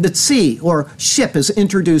clause. The tzi, or ship, is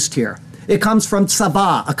introduced here. It comes from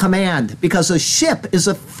tzava, a command, because a ship is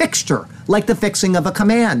a fixture, like the fixing of a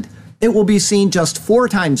command. It will be seen just 4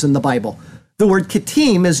 times in the Bible. The word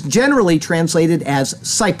Kittim is generally translated as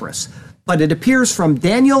Cyprus, but it appears from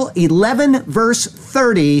Daniel 11, verse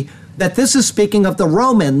 30, that this is speaking of the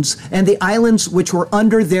Romans and the islands which were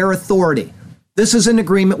under their authority. This is in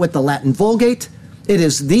agreement with the Latin Vulgate. It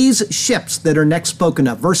is these ships that are next spoken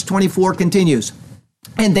of. Verse 24 continues,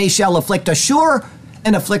 and they shall afflict Ashur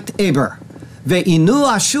and afflict Eber. Ve'inu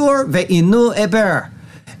Ashur, ve'inu Eber.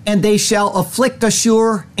 And they shall afflict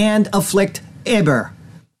Ashur and afflict Eber.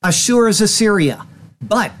 Ashur is Assyria,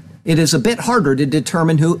 but it is a bit harder to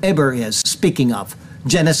determine who Eber is speaking of.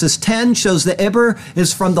 Genesis 10 shows that Eber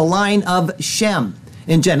is from the line of Shem.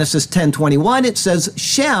 In Genesis 10:21, it says,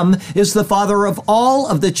 Shem is the father of all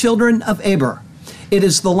of the children of Eber. It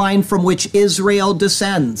is the line from which Israel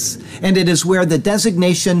descends, and it is where the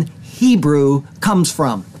designation Hebrew comes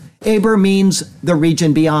from. Eber means the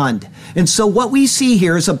region beyond. And so what we see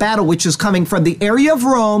here is a battle which is coming from the area of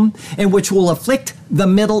Rome and which will afflict the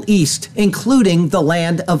Middle East, including the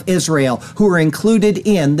land of Israel, who are included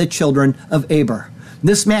in the children of Eber.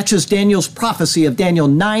 This matches Daniel's prophecy of Daniel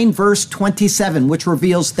 9, verse 27, which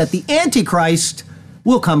reveals that the Antichrist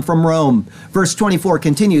will come from Rome. Verse 24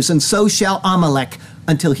 continues, and so shall Amalek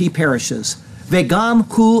until he perishes.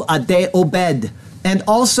 Vegam hu ade obed, and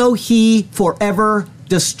also he forever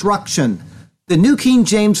destruction. The New King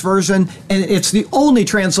James Version, and it's the only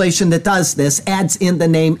translation that does this, adds in the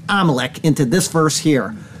name Amalek into this verse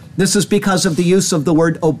here. This is because of the use of the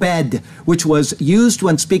word Obed, which was used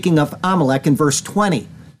when speaking of Amalek in verse 20.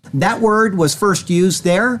 That word was first used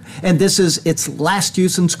there, and this is its last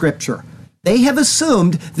use in Scripture. They have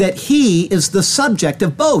assumed that he is the subject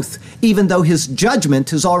of both, even though his judgment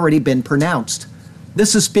has already been pronounced.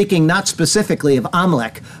 This is speaking not specifically of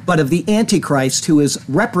Amalek, but of the Antichrist, who is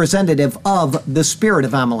representative of the spirit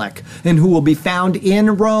of Amalek, and who will be found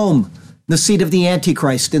in Rome, the seat of the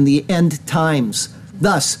Antichrist in the end times.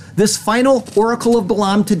 Thus, this final oracle of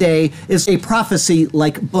Balaam today is a prophecy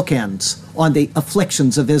like bookends on the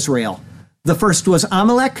afflictions of Israel. The first was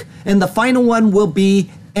Amalek, and the final one will be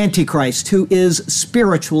Antichrist, who is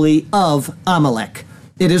spiritually of Amalek.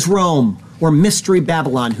 It is Rome, or Mystery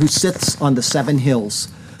Babylon, who sits on the 7 hills.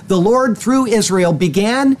 The Lord, through Israel,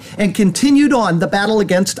 began and continued on the battle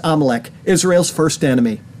against Amalek, Israel's first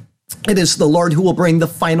enemy. It is the Lord who will bring the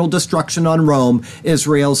final destruction on Rome,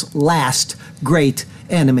 Israel's last great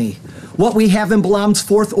enemy. What we have in Balaam's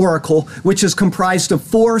 4th oracle, which is comprised of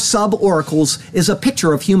 4 sub-oracles, is a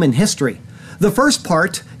picture of human history. The first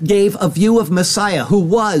part gave a view of Messiah, who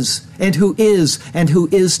was and who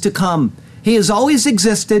is to come. He has always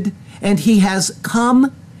existed, and he has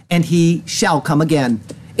come, and he shall come again.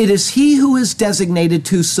 It is he who is designated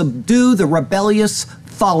to subdue the rebellious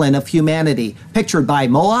fallen of humanity, pictured by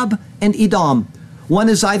Moab and Edom. One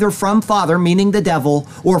is either from father, meaning the devil,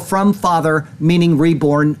 or from father, meaning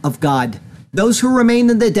reborn of God. Those who remain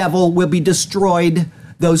in the devil will be destroyed.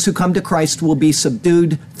 Those who come to Christ will be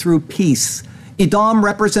subdued through peace. Edom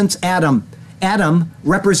represents Adam. Adam,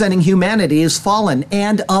 representing humanity, is fallen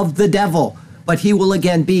and of the devil, but he will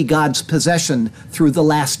again be God's possession through the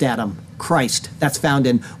last Adam, Christ. That's found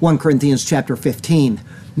in 1 Corinthians chapter 15.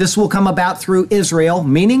 This will come about through Israel,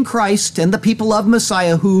 meaning Christ, and the people of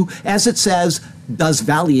Messiah, who, as it says, does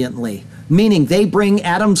valiantly, meaning they bring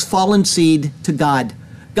Adam's fallen seed to God.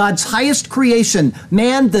 God's highest creation,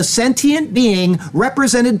 man, the sentient being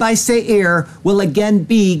represented by Seir, will again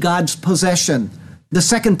be God's possession. The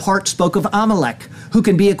second part spoke of Amalek, who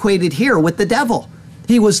can be equated here with the devil.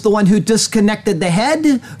 He was the one who disconnected the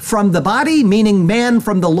head from the body, meaning man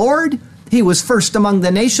from the Lord. He was first among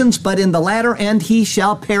the nations, but in the latter end he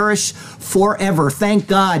shall perish forever. Thank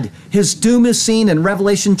God. His doom is seen in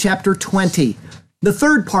Revelation chapter 20. The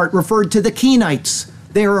third part referred to the Kenites.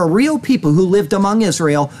 They are a real people who lived among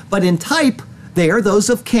Israel, but in type, they are those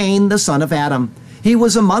of Cain, the son of Adam. He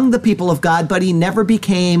was among the people of God, but he never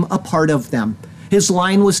became a part of them. His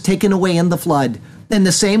line was taken away in the flood, and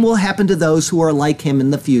the same will happen to those who are like him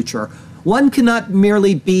in the future. One cannot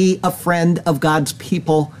merely be a friend of God's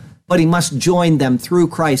people, but he must join them through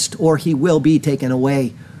Christ, or he will be taken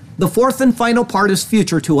away. The fourth and final part is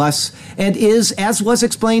future to us, and is, as was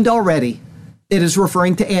explained already, it is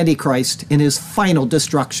referring to Antichrist in his final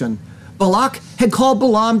destruction. Balak had called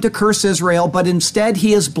Balaam to curse Israel, but instead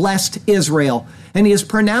he has blessed Israel, and he has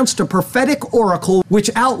pronounced a prophetic oracle which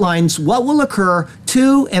outlines what will occur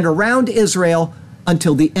to and around Israel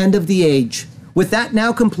until the end of the age. With that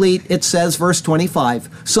now complete, it says, verse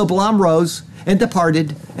 25, so Balaam rose and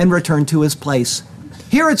departed and returned to his place.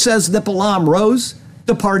 Here it says that Balaam rose,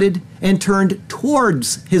 departed, and turned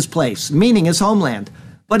towards his place, meaning his homeland.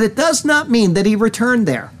 But it does not mean that he returned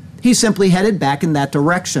there. He simply headed back in that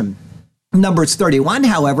direction. Numbers 31,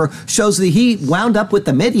 however, shows that he wound up with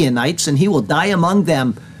the Midianites, and he will die among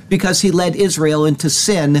them because he led Israel into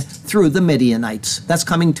sin through the Midianites. That's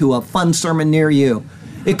coming to a fun sermon near you.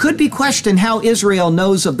 It could be questioned how Israel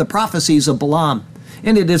knows of the prophecies of Balaam.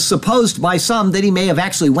 And it is supposed by some that he may have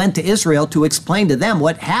actually went to Israel to explain to them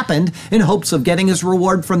what happened in hopes of getting his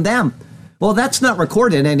reward from them. Well, that's not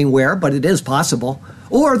recorded anywhere, but it is possible.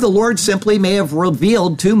 Or the Lord simply may have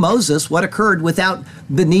revealed to Moses what occurred without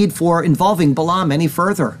the need for involving Balaam any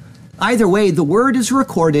further. Either way, the word is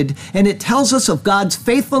recorded, and it tells us of God's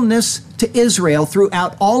faithfulness to Israel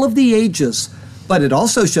throughout all of the ages. But it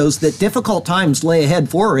also shows that difficult times lay ahead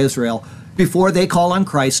for Israel before they call on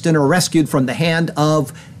Christ and are rescued from the hand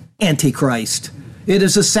of Antichrist. It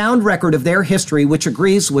is a sound record of their history which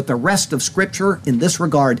agrees with the rest of Scripture in this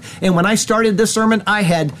regard. And when I started this sermon, I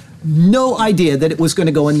had no idea that it was going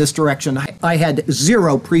to go in this direction. I had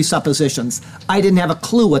zero presuppositions. I didn't have a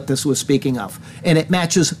clue what this was speaking of. And it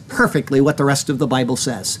matches perfectly what the rest of the Bible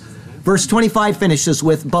says. Verse 25 finishes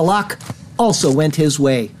with, Balak also went his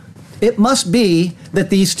way. It must be that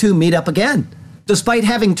these two meet up again. Despite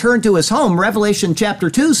having turned to his home, Revelation chapter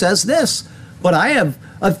 2 says this, but I have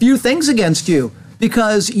a few things against you,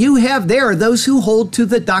 because you have there those who hold to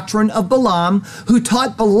the doctrine of Balaam, who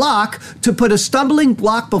taught Balak to put a stumbling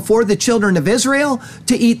block before the children of Israel,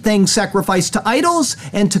 to eat things sacrificed to idols,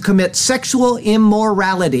 and to commit sexual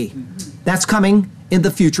immorality. That's coming in the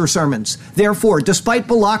future sermons. Therefore, despite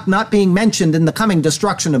Balak not being mentioned in the coming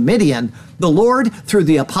destruction of Midian, the Lord, through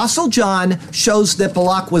the Apostle John, shows that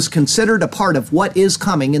Balak was considered a part of what is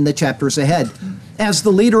coming in the chapters ahead. As the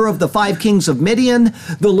leader of the 5 kings of Midian,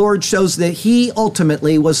 the Lord shows that he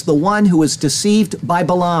ultimately was the one who was deceived by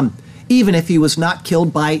Balaam, even if he was not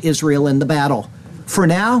killed by Israel in the battle. For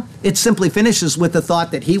now, it simply finishes with the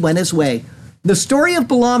thought that he went his way. The story of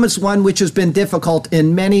Balaam is one which has been difficult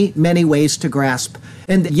in many, many ways to grasp,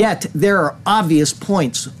 and yet there are obvious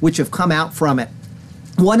points which have come out from it.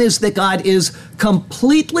 One is that God is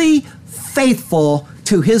completely faithful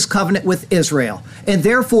to his covenant with Israel, and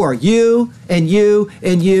therefore you and you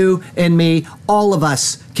and you and me, all of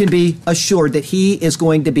us can be assured that he is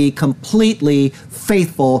going to be completely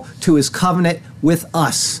faithful to his covenant with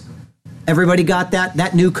us. Everybody got that?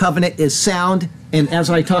 That new covenant is sound. And as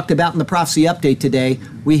I talked about in the prophecy update today,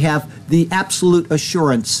 we have the absolute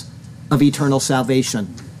assurance of eternal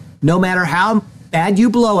salvation. No matter how bad you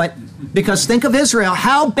blow it, because think of Israel,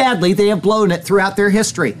 how badly they have blown it throughout their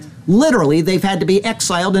history. Literally, they've had to be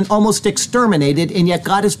exiled and almost exterminated, and yet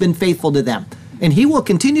God has been faithful to them. And he will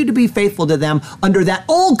continue to be faithful to them under that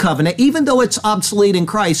old covenant, even though it's obsolete in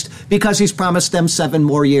Christ, because he's promised them 7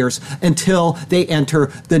 more years until they enter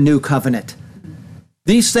the new covenant.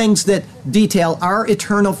 These things that detail our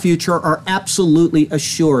eternal future are absolutely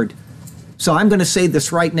assured. So I'm going to say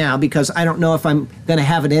this right now because I don't know if I'm going to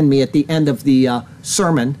have it in me at the end of the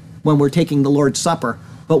sermon when we're taking the Lord's Supper,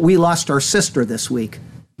 but we lost our sister this week.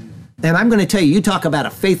 And I'm going to tell you, you talk about a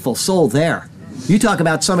faithful soul there. You talk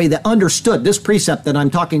about somebody that understood this precept that I'm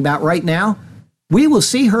talking about right now. We will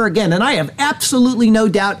see her again, and I have absolutely no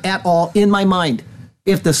doubt at all in my mind.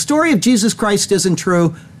 If the story of Jesus Christ isn't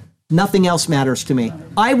true, nothing else matters to me.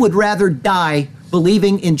 I would rather die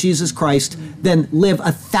believing in Jesus Christ than live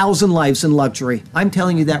 1,000 lives in luxury. I'm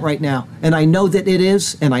telling you that right now. And I know that it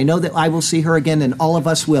is, and I know that I will see her again, and all of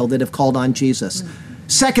us will that have called on Jesus.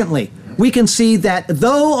 Secondly, we can see that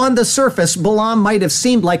though on the surface Balaam might have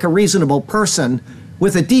seemed like a reasonable person,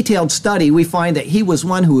 with a detailed study we find that he was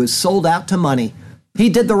one who was sold out to money. He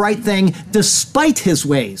did the right thing despite his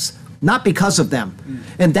ways, not because of them.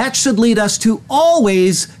 And that should lead us to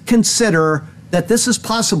always consider that this is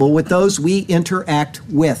possible with those we interact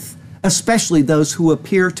with, especially those who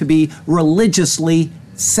appear to be religiously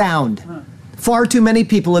sound. Far too many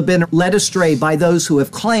people have been led astray by those who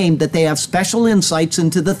have claimed that they have special insights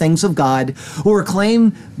into the things of God, or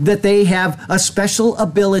claim that they have a special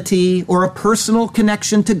ability or a personal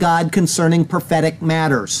connection to God concerning prophetic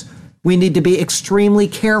matters. We need to be extremely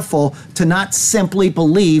careful to not simply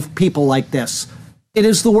believe people like this. It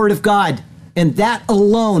is the Word of God, and that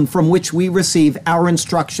alone from which we receive our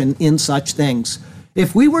instruction in such things.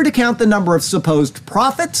 If we were to count the number of supposed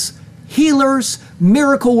prophets, healers,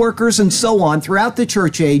 miracle workers, and so on throughout the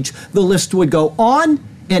church age, the list would go on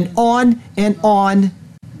and on and on.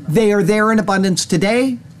 They are there in abundance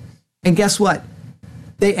today, and guess what?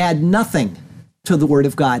 They add nothing to the Word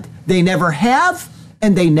of God. They never have,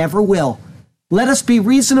 and they never will. Let us be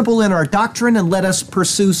reasonable in our doctrine, and let us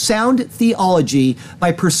pursue sound theology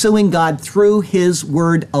by pursuing God through His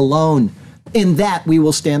Word alone. In that we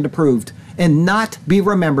will stand approved, and not be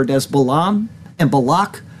remembered as Balaam and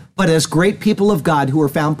Balak, but as great people of God who are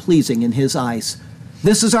found pleasing in His eyes.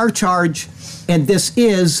 This is our charge, and this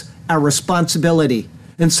is our responsibility.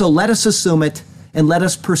 And so let us assume it, and let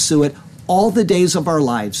us pursue it all the days of our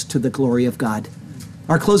lives to the glory of God.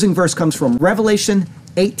 Our closing verse comes from Revelation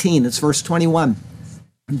 18. It's verse 21.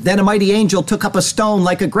 Then a mighty angel took up a stone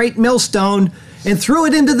like a great millstone and threw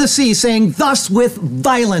it into the sea, saying, "Thus with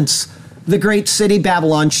violence the great city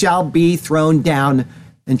Babylon shall be thrown down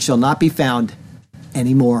and shall not be found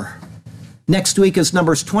anymore." Next week is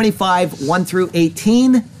Numbers 25, 1 through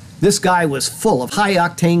 18. This guy was full of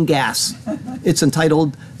high-octane gas. It's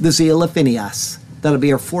entitled The Zeal of Phinehas. That'll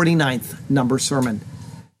be our 49th number sermon.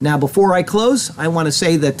 Now, before I close, I want to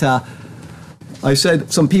say that I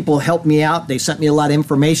said some people helped me out. They sent me a lot of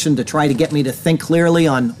information to try to get me to think clearly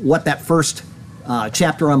on what that first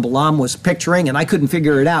chapter on Balaam was picturing, and I couldn't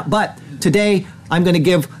figure it out. But today, I'm going to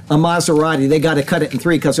give a Maserati. They got to cut it in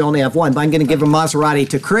three because they only have one. But I'm going to give a Maserati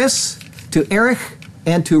to Chris, to Eric,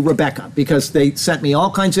 and to Rebecca, because they sent me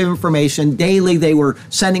all kinds of information. Daily, they were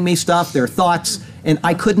sending me stuff, their thoughts, and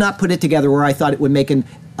I could not put it together where I thought it would make an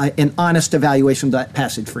honest evaluation of that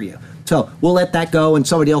passage for you. So we'll let that go, and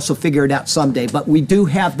somebody else will figure it out someday. But we do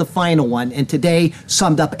have the final one, and today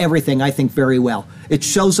summed up everything, I think, very well. It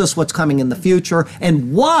shows us what's coming in the future,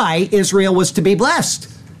 and why Israel was to be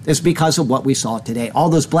blessed is because of what we saw today. All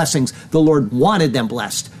those blessings, the Lord wanted them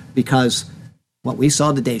blessed, because what we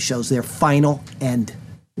saw today shows their final end.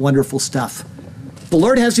 Wonderful stuff. The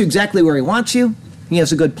Lord has you exactly where He wants you. He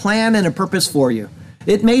has a good plan and a purpose for you.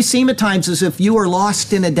 It may seem at times as if you are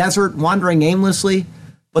lost in a desert, wandering aimlessly,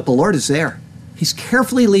 but the Lord is there. He's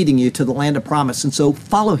carefully leading you to the land of promise, and so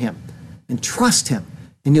follow Him and trust Him,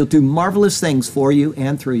 and He'll do marvelous things for you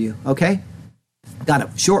and through you, okay? Got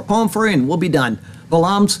a short poem for you, and we'll be done.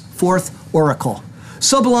 Balaam's fourth oracle.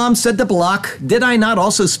 So Balaam said to Balak, "Did I not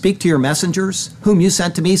also speak to your messengers, whom you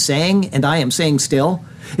sent to me, saying, and I am saying still,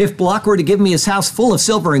 if Balak were to give me his house full of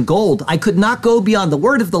silver and gold, I could not go beyond the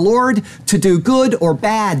word of the Lord to do good or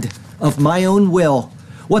bad of my own will.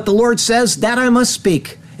 What the Lord says, that I must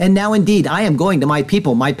speak. And now indeed I am going to my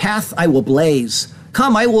people. My path I will blaze.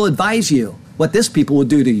 Come, I will advise you what this people will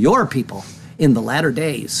do to your people in the latter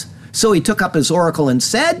days." So he took up his oracle and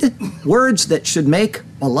said words that should make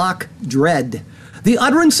Balak dread. The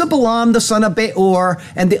utterance of Balaam the son of Beor,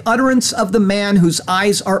 and the utterance of the man whose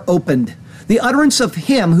eyes are opened. The utterance of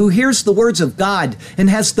him who hears the words of God and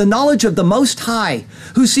has the knowledge of the Most High,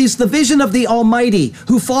 who sees the vision of the Almighty,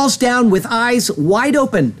 who falls down with eyes wide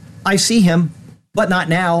open. I see him, but not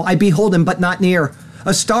now. I behold him, but not near.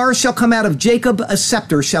 A star shall come out of Jacob, a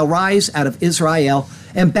scepter shall rise out of Israel,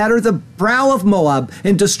 and batter the brow of Moab,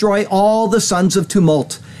 and destroy all the sons of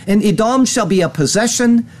tumult. And Edom shall be a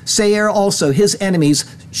possession, Seir also, his enemies,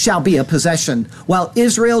 shall be a possession. While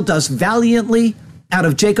Israel does valiantly, out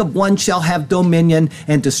of Jacob one shall have dominion,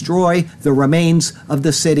 and destroy the remains of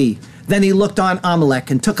the city. Then he looked on Amalek,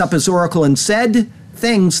 and took up his oracle, and said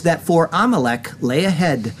things that for Amalek lay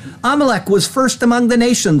ahead. Amalek was first among the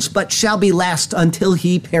nations, but shall be last until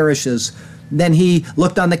he perishes. Then he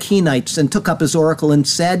looked on the Kenites, and took up his oracle, and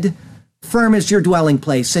said, firm is your dwelling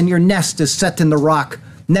place, and your nest is set in the rock.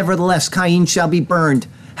 Nevertheless, Cain shall be burned.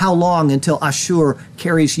 How long until Ashur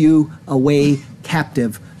carries you away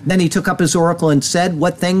captive? Then he took up his oracle and said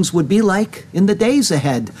what things would be like in the days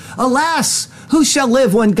ahead. Alas, who shall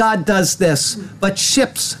live when God does this? But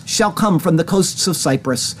ships shall come from the coasts of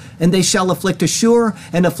Cyprus, and they shall afflict Ashur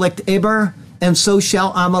and afflict Eber, and so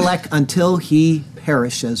shall Amalek until he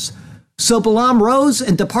perishes. So Balaam rose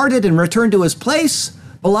and departed and returned to his place.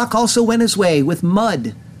 Balak also went his way with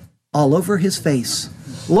mud all over his face.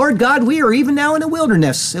 Lord God, we are even now in a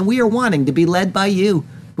wilderness, and we are wanting to be led by you.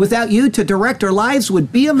 Without you to direct our lives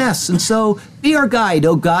would be a mess, and so be our guide,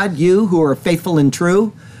 O God, you who are faithful and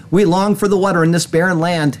true. We long for the water in this barren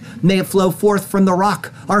land. May it flow forth from the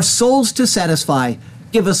rock, our souls to satisfy.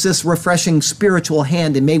 Give us this refreshing spiritual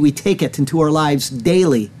hand, and may we take it into our lives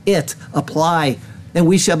daily. It apply, and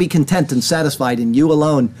we shall be content and satisfied in you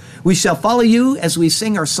alone. We shall follow you as we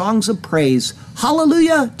sing our songs of praise.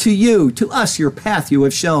 Hallelujah to you, to us your path you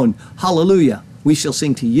have shown. Hallelujah, we shall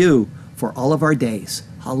sing to you for all of our days.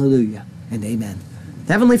 Hallelujah and amen.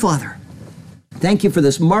 Heavenly Father, thank you for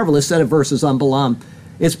this marvelous set of verses on Balaam.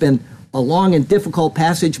 It's been a long and difficult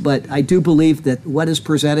passage, but I do believe that what is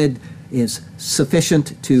presented is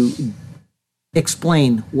sufficient to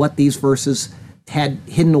explain what these verses had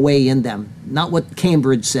hidden away in them. Not what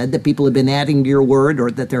Cambridge said, that people have been adding to your word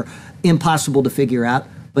or that they're impossible to figure out,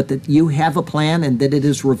 but that you have a plan and that it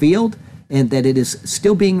is revealed and that it is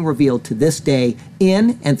still being revealed to this day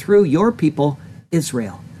in and through your people,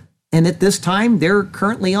 Israel. And at this time, they're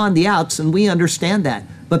currently on the outs, and we understand that.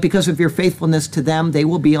 But because of your faithfulness to them, they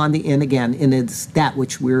will be on the in again, and it's that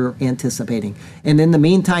which we're anticipating. And in the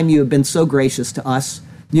meantime, you have been so gracious to us.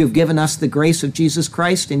 You have given us the grace of Jesus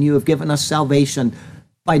Christ, and you have given us salvation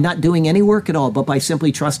by not doing any work at all, but by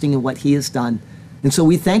simply trusting in what he has done. And so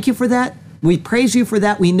we thank you for that. We praise you for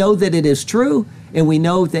that. We know that it is true, and we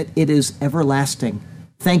know that it is everlasting.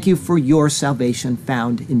 Thank you for your salvation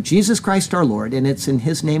found in Jesus Christ our Lord, and it's in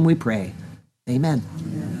his name we pray. Amen.